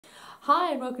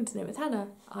Hi and welcome to Knit with Hannah.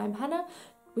 I'm Hannah.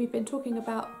 We've been talking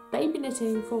about baby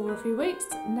knitting for a few weeks.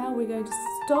 Now we're going to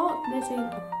start knitting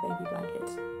a baby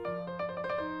blanket.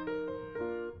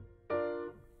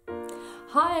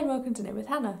 Hi and welcome to Knit with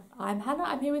Hannah. I'm Hannah.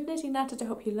 I'm here with Knitting Natter to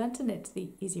help you learn to knit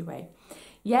the easy way.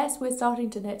 Yes, we're starting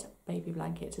to knit a baby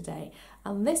blanket today,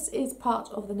 and this is part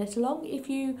of the knit along. If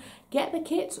you get the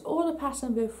kit or the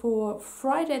pattern before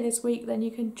Friday this week, then you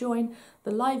can join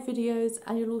the live videos,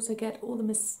 and you'll also get all the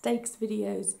mistakes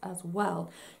videos as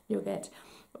well. You'll get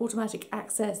automatic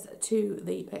access to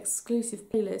the exclusive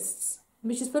playlists,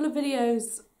 which is full of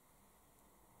videos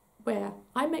where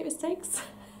I make mistakes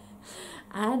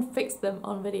and fix them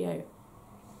on video.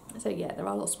 So yeah, there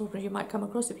are lots of problems you might come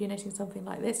across if you're knitting something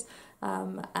like this,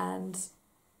 and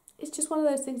it's just one of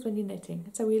those things when you're knitting.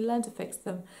 So we learn to fix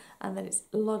them, and then it's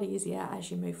a lot easier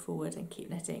as you move forward and keep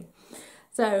knitting.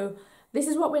 So this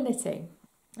is what we're knitting.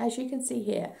 As you can see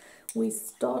here, we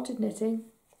started knitting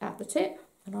at the tip,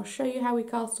 and I'll show you how we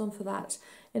cast on for that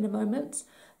in a moment.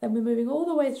 Then we're moving all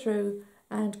the way through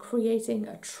and creating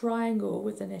a triangle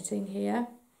with the knitting here.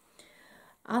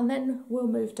 And then we'll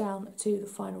move down to the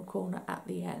final corner at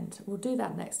the end. We'll do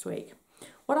that next week.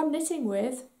 What I'm knitting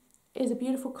with is a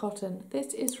beautiful cotton.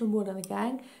 This is from Wool and the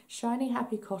Gang, Shiny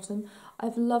Happy Cotton.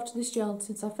 I've loved this yarn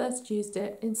since I first used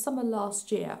it in summer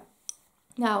last year.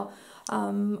 Now,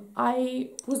 I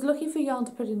was looking for yarn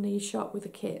to put in the shop with the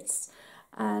kits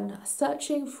and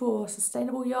searching for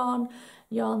sustainable yarn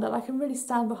that I can really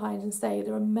stand behind and say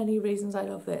there are many reasons I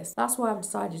love this. That's why I've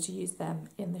decided to use them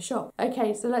in the shop.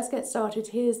 Okay, so let's get started.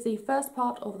 Here's the first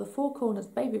part of the Four Corners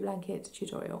baby blanket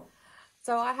tutorial.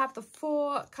 So I have the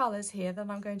 4 colours here that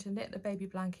I'm going to knit the baby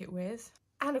blanket with.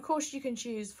 And of course you can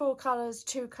choose 4 colours,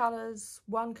 2 colours,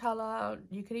 1 colour.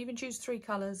 You can even choose 3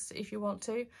 colours if you want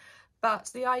to. But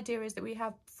the idea is that we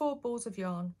have 4 balls of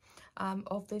yarn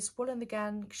of this Wool and the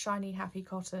Gang Shiny Happy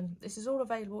Cotton. This is all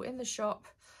available in the shop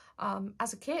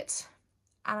as a kit,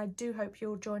 and I do hope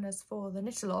you'll join us for the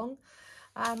knit along.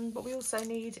 What we also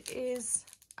need is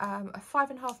a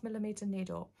 5.5mm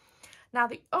needle. Now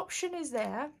the option is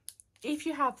there, if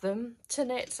you have them, to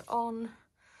knit on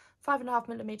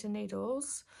 5.5mm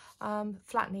needles,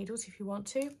 flat needles if you want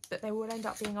to, but there will end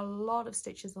up being a lot of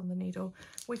stitches on the needle,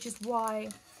 which is why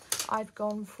I've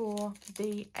gone for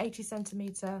the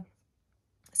 80cm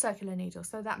circular needle,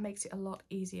 so that makes it a lot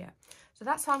easier. So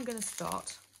that's how I'm going to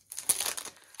start,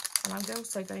 and I'm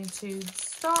also going to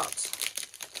start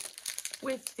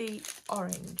with the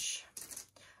orange,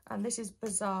 and this is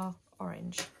Bazaar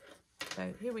Orange.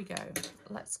 So here we go,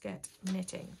 let's get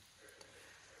knitting.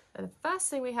 So the first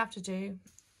thing we have to do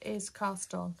is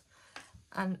cast on,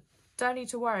 and don't need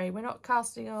to worry, we're not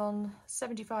casting on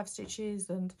 75 stitches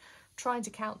and trying to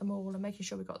count them all and making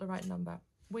sure we've got the right number.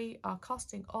 We are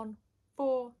casting on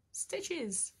 4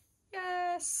 stitches.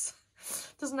 Yes!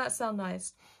 Doesn't that sound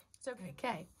nice? So,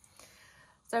 okay.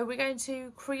 So we're going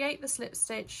to create the slip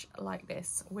stitch like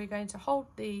this. We're going to hold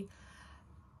the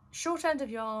short end of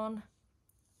yarn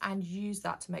and use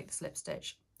that to make the slip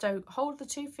stitch. So hold the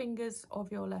 2 fingers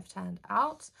of your left hand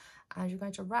out, and you're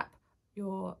going to wrap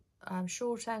your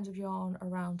short end of yarn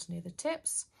around near the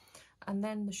tips, and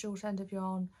then the short end of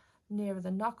yarn nearer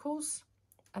the knuckles,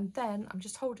 and then I'm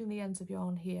just holding the ends of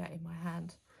yarn here in my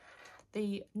hand.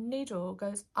 The needle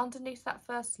goes underneath that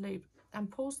first loop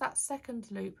and pulls that second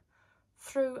loop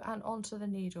through and onto the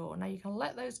needle. Now you can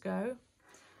let those go,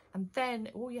 and then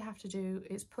all you have to do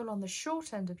is pull on the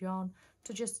short end of yarn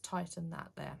to just tighten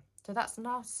that there. So that's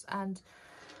nice and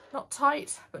not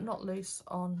tight but not loose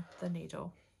on the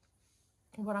needle.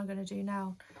 And what I'm going to do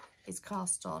now is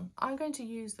cast on. I'm going to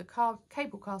use the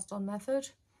cable cast on method.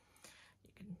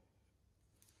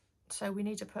 So we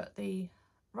need to put the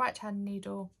right hand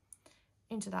needle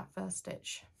into that first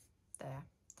stitch there.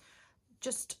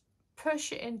 Just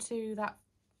push it into that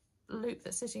loop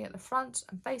that's sitting at the front,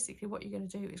 and basically what you're going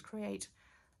to do is create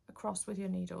a cross with your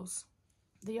needles.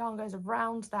 The yarn goes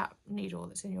around that needle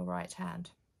that's in your right hand.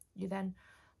 You then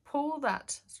pull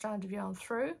that strand of yarn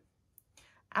through,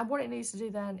 and what it needs to do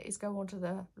then is go onto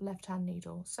the left hand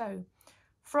needle. So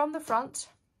from the front,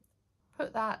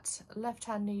 put that left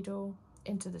hand needle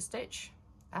into the stitch,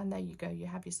 and there you go, you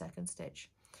have your second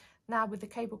stitch. Now with the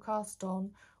cable cast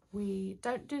on, we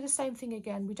don't do the same thing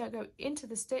again. We don't go into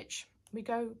the stitch, we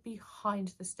go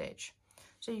behind the stitch.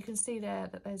 So you can see there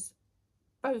that there's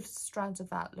both strands of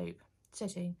that loop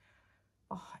sitting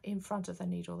in front of the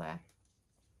needle there.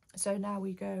 So now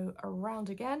we go around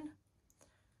again,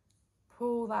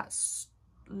 pull that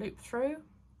loop through,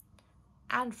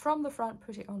 and from the front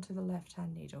put it onto the left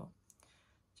hand needle.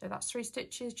 So that's 3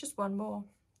 stitches, just 1 more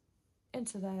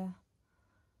into there,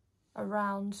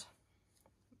 around,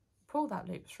 pull that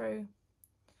loop through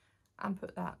and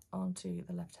put that onto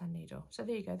the left hand needle. So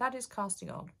there you go, that is casting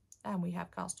on, and we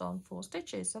have cast on 4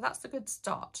 stitches, so that's a good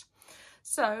start.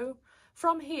 So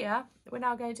from here we're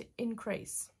now going to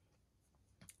increase.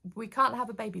 We can't have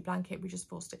a baby blanket with just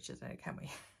 4 stitches in it, can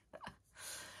we?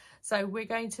 So we're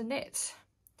going to knit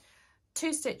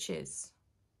 2 stitches.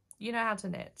 You know how to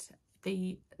knit.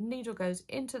 The needle goes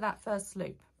into that first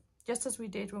loop, just as we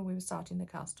did when we were starting the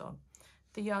cast on.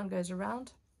 The yarn goes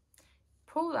around,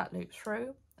 pull that loop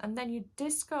through, and then you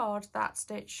discard that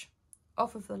stitch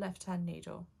off of the left hand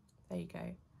needle. There you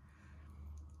go.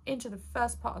 Into the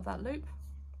first part of that loop,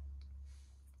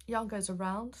 yarn goes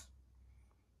around,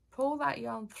 pull that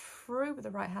yarn through with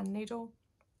the right hand needle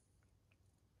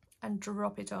and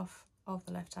drop it off of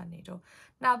the left hand needle.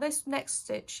 Now this next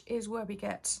stitch is where we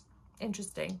get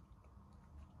interesting.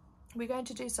 We're going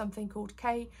to do something called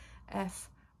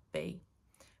KFB.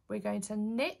 We're going to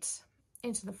knit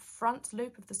into the front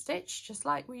loop of the stitch, just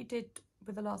like we did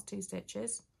with the last 2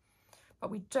 stitches,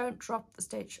 but we don't drop the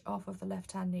stitch off of the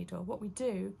left hand needle. What we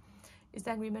do is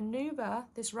then we maneuver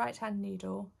this right hand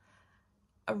needle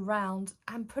around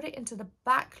and put it into the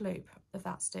back loop of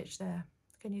that stitch there.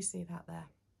 Can you see that there?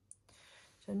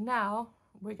 So now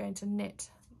we're going to knit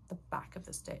the back of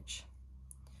the stitch,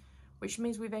 which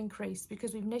means we've increased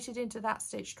because we've knitted into that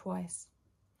stitch twice.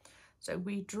 So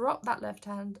we drop that left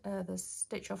hand, the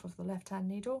stitch off of the left hand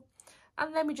needle,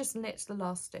 and then we just knit the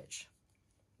last stitch.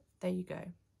 There you go.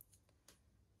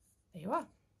 There you are.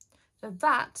 So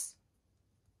that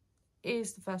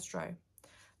is the first row.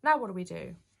 Now what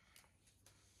do?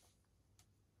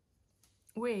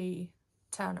 We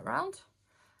turn around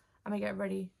and we get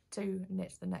ready to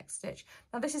knit the next stitch.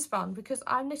 Now this is fun because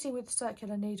I'm knitting with a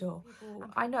circular needle.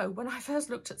 I know when I first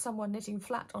looked at someone knitting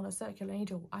flat on a circular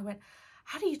needle, I went,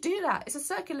 how do you do that? It's a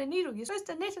circular needle. You're supposed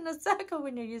to knit in a circle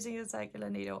when you're using a circular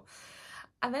needle.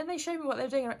 And then they showed me what they're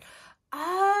doing. I'm like,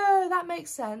 oh, that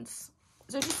makes sense.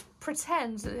 So just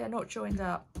pretend that they're not joined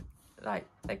up. Like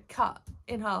they cut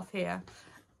in half here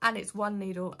and it's one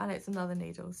needle and it's another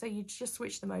needle. So you just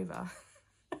switch them over.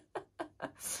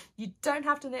 You don't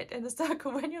have to knit in a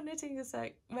circle when you're knitting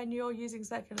when you're using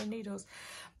circular needles.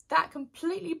 That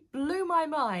completely blew my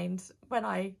mind when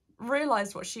I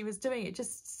realised what she was doing. It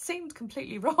just seemed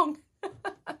completely wrong.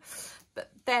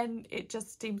 But then it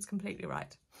just seems completely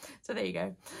right. So there you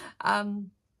go.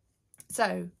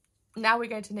 So now we're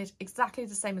going to knit exactly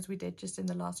the same as we did just in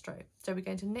the last row. So we're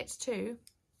going to knit 2,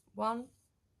 1,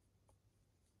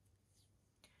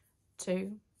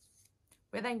 2.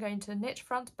 We're then going to knit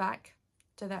front back.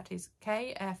 So that is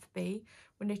KFB.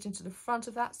 We knit into the front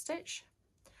of that stitch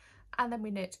and then we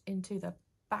knit into the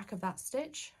back of that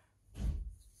stitch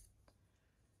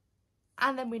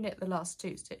and then we knit the last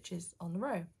 2 stitches on the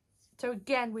row. So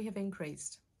again, we have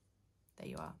increased. There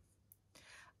you are.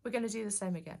 We're going to do the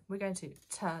same again. We're going to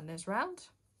turn this round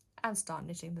and start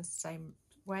knitting the same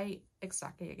way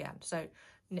exactly again. So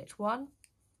knit 1,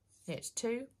 knit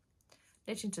 2,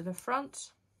 knit into the front,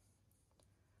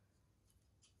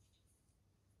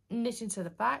 knit into the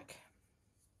back,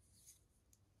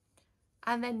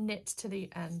 and then knit to the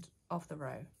end of the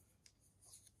row.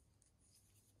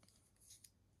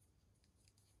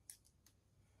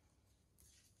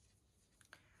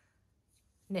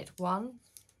 Knit 1,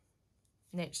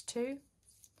 knit 2,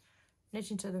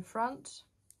 knit into the front,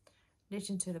 knit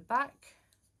into the back,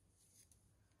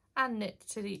 and knit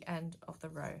to the end of the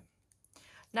row.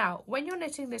 Now, when you're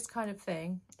knitting this kind of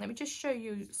thing, let me just show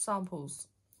you samples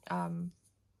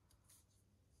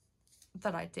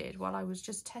that I did while I was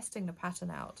just testing the pattern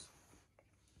out.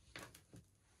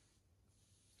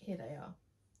 Here they are.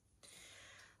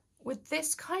 With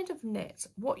this kind of knit,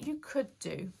 what you could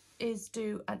do is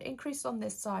do an increase on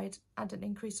this side and an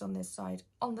increase on this side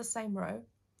on the same row,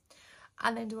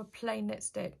 and then do a plain knit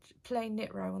stitch, plain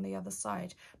knit row on the other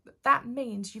side. But that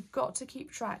means you've got to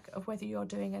keep track of whether you're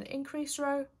doing an increase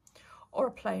row or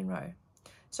a plain row.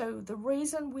 So the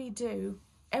reason we do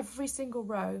every single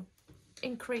row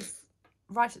increase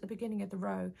right at the beginning of the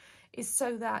row is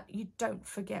so that you don't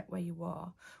forget where you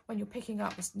are when you're picking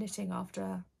up this knitting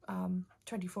after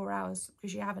 24 hours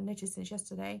because you haven't knitted since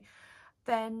yesterday.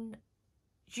 Then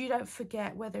you don't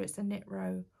forget whether it's a knit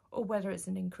row or whether it's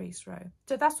an increase row.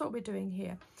 So that's what we're doing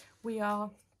here. We are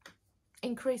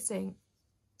increasing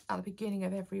at the beginning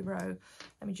of every row.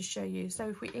 Let me just show you. So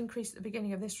if we increase at the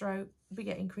beginning of this row, we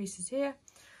get increases here.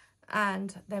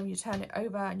 And then when you turn it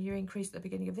over and you increase at the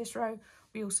beginning of this row,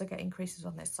 we also get increases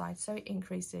on this side. So it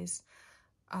increases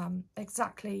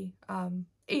exactly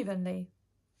evenly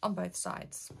on both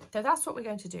sides. So that's what we're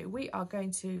going to do. We are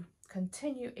going to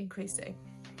continue increasing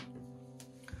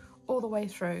all the way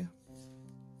through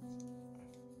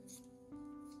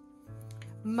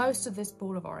most of this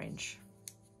ball of orange.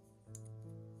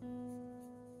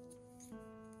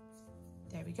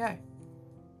 There we go.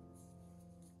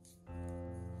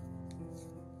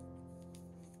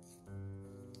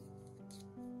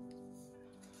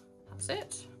 That's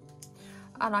it.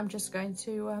 And I'm just going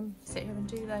to sit here and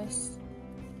do this.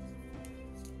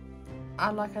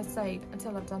 And like I say,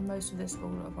 until I've done most of this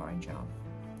ball of orange yarn.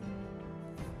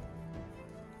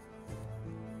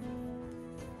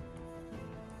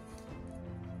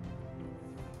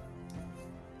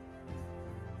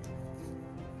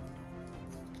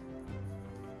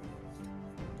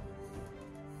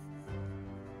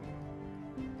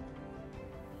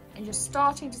 And you're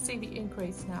starting to see the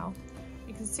increase now.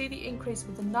 You can see the increase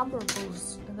with the number of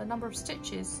balls and the number of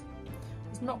stitches.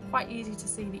 It's not quite easy to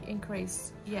see the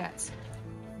increase yet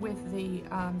with the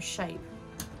shape.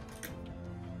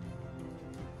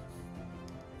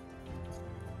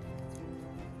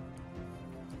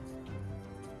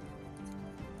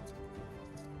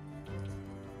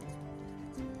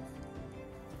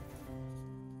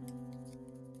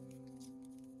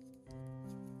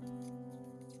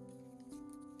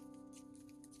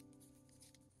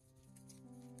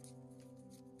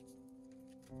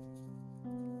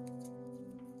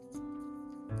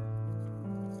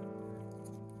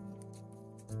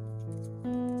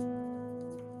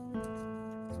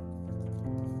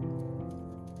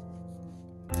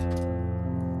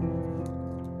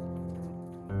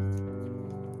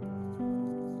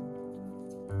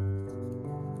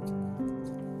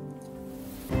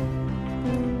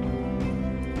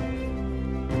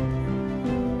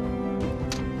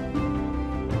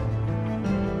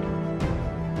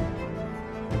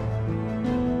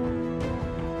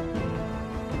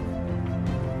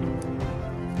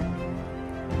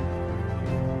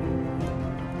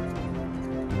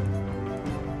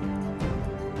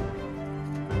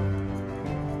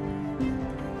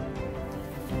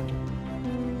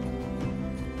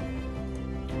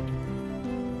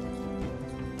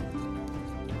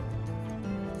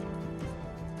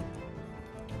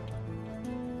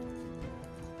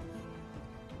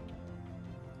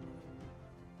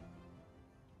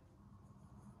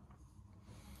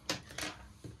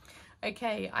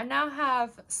 Okay, I now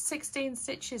have 16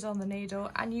 stitches on the needle,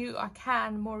 and I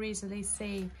can more easily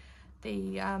see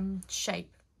the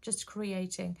shape just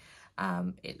creating.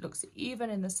 It looks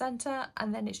even in the center,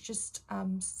 and then it's just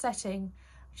setting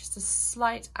just a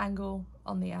slight angle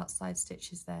on the outside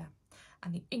stitches there,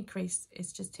 and the increase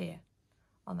is just here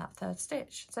on that third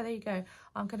stitch. So there you go.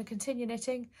 I'm going to continue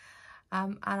knitting,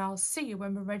 and I'll see you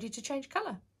when we're ready to change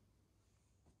colour.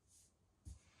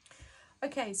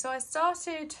 Okay, so I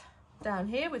started down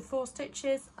here with 4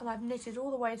 stitches, and I've knitted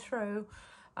all the way through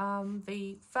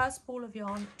the first ball of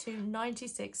yarn to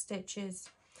 96 stitches.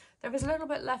 There is a little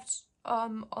bit left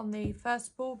on the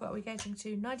first ball, but we're getting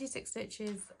to 96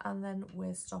 stitches and then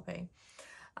we're stopping.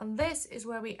 And this is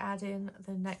where we add in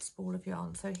the next ball of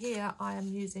yarn. So here I am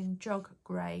using Jog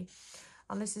Grey,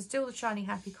 and this is still the Shiny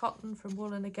Happy Cotton from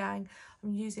Wool and the Gang.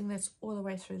 I'm using this all the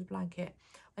way through the blanket.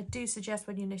 I do suggest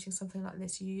when you're knitting something like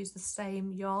this, you use the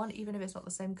same yarn, even if it's not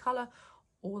the same colour,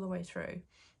 all the way through.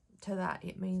 To that,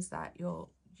 it means that you're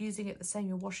using it the same,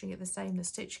 you're washing it the same, the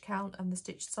stitch count and the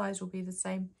stitch size will be the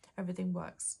same. Everything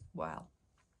works well.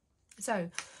 So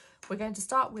we're going to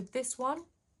start with this one,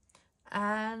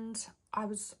 and I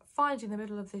was finding the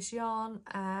middle of this yarn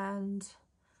and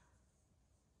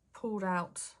pulled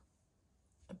out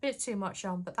a bit too much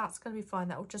yarn, but that's going to be fine.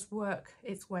 That will just work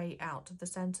its way out of the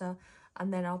center,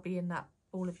 and then I'll be in that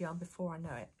ball of yarn before I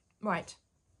know it. Right,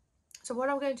 so what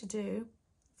I'm going to do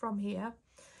from here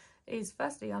is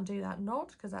firstly undo that knot,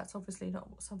 because that's obviously not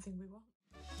something we want.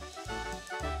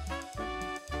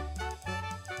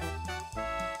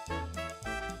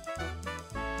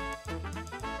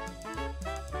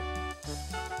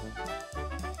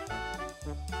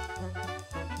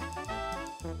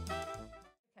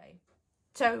 Okay,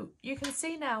 so you can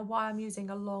see now why I'm using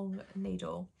a long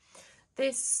needle.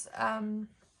 This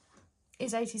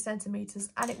is 80 centimeters,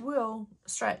 and it will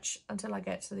stretch until I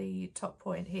get to the top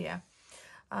point here.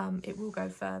 It will go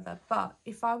further, but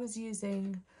if I was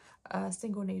using a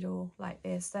single needle like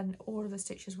this, then all of the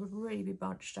stitches would really be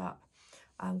bunched up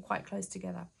quite close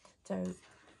together. So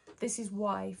this is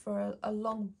why for a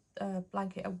long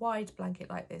blanket, a wide blanket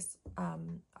like this,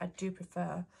 I do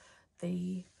prefer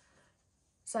the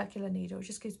circular needle. It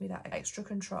just gives me that extra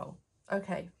control.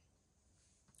 Okay,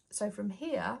 so from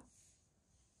here,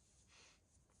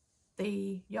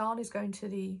 the yarn is going to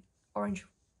the orange,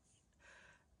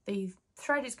 the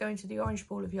thread is going to the orange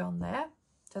ball of yarn there.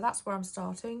 So that's where I'm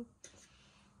starting.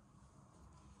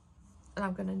 And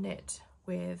I'm going to knit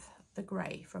with the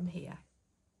grey from here.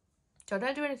 So I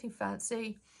don't do anything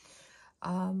fancy.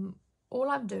 All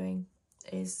I'm doing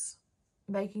is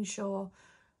making sure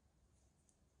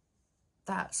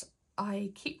that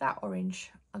I keep that orange.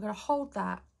 I'm going to hold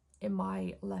that in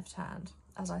my left hand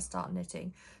as I start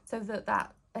knitting, so that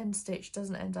that end stitch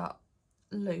doesn't end up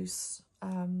loose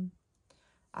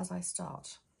as I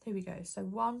start. Here we go. So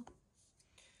 1,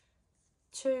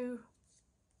 2,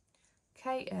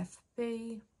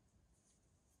 KFB,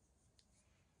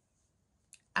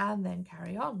 and then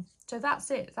carry on. So that's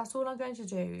it. That's all I'm going to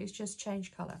do, is just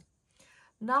change colour.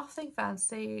 Nothing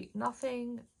fancy,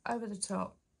 nothing over the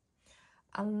top.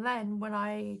 And then when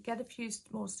I get a few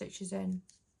more stitches in,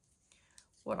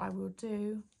 what I will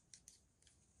do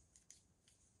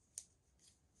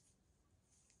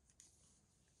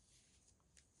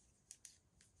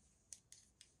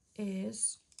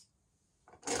is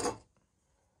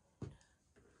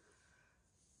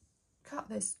cut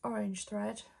this orange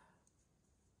thread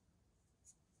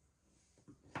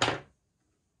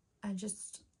and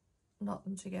just knot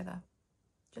them together.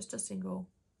 Just a single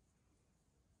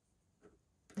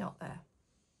knot there.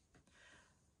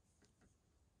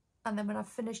 And then when I've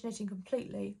finished knitting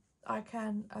completely, I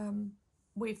can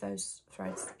weave those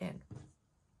threads in.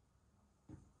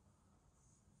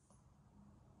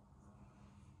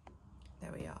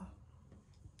 There we are.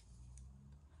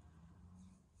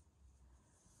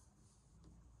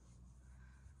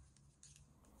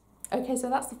 Okay, so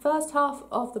that's the first half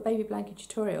of the baby blanket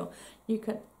tutorial. You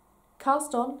can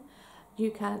cast on,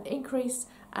 you can increase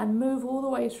and move all the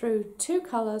way through 2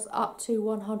 colours up to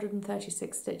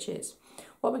 136 stitches.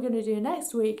 What we're going to do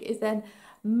next week is then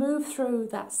move through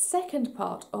that second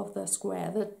part of the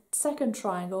square, the second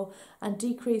triangle, and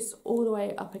decrease all the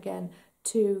way up again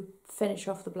to finish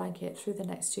off the blanket through the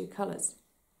next 2 colours.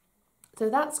 So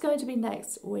that's going to be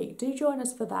next week. Do join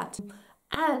us for that.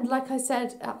 And like I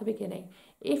said at the beginning,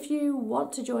 if you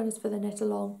want to join us for the knit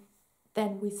along,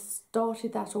 then we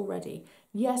started that already.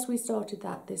 Yes, we started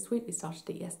that this week. We started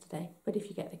it yesterday. But if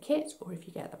you get the kit or if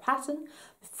you get the pattern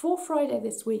before Friday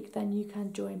this week, then you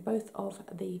can join both of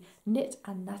the knit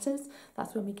and natters.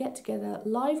 That's when we get together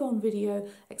live on video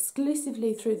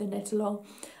exclusively through the knit along.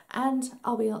 And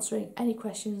I'll be answering any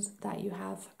questions that you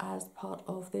have as part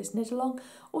of this knit along.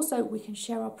 Also, we can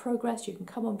share our progress. You can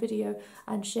come on video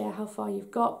and share how far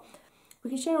you've got. We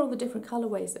can share all the different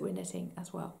colourways that we're knitting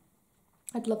as well.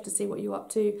 I'd love to see what you're up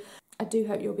to. I do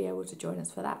hope you'll be able to join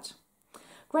us for that.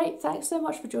 Great, thanks so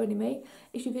much for joining me.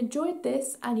 If you've enjoyed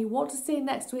this and you want to see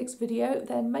next week's video,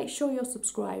 then make sure you're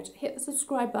subscribed. Hit the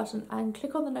subscribe button and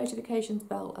click on the notifications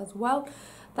bell as well.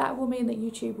 That will mean that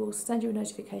YouTube will send you a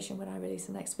notification when I release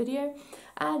the next video,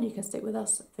 and you can stick with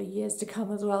us for years to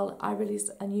come as well. I release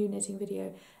a new knitting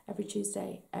video every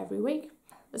Tuesday, every week.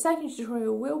 The second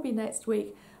tutorial will be next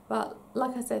week, but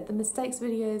like I said, the mistakes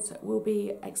videos will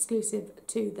be exclusive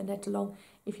to the knit along.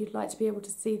 If you'd like to be able to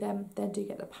see them, then do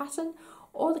get the pattern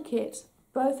or the kit,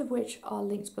 both of which are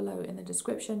linked below in the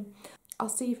description. I'll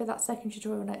see you for that second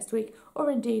tutorial next week, or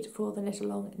indeed for the knit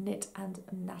along, knit and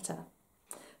natter.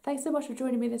 Thanks so much for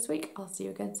joining me this week. I'll see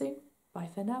you again soon. Bye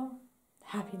for now.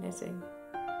 Happy knitting.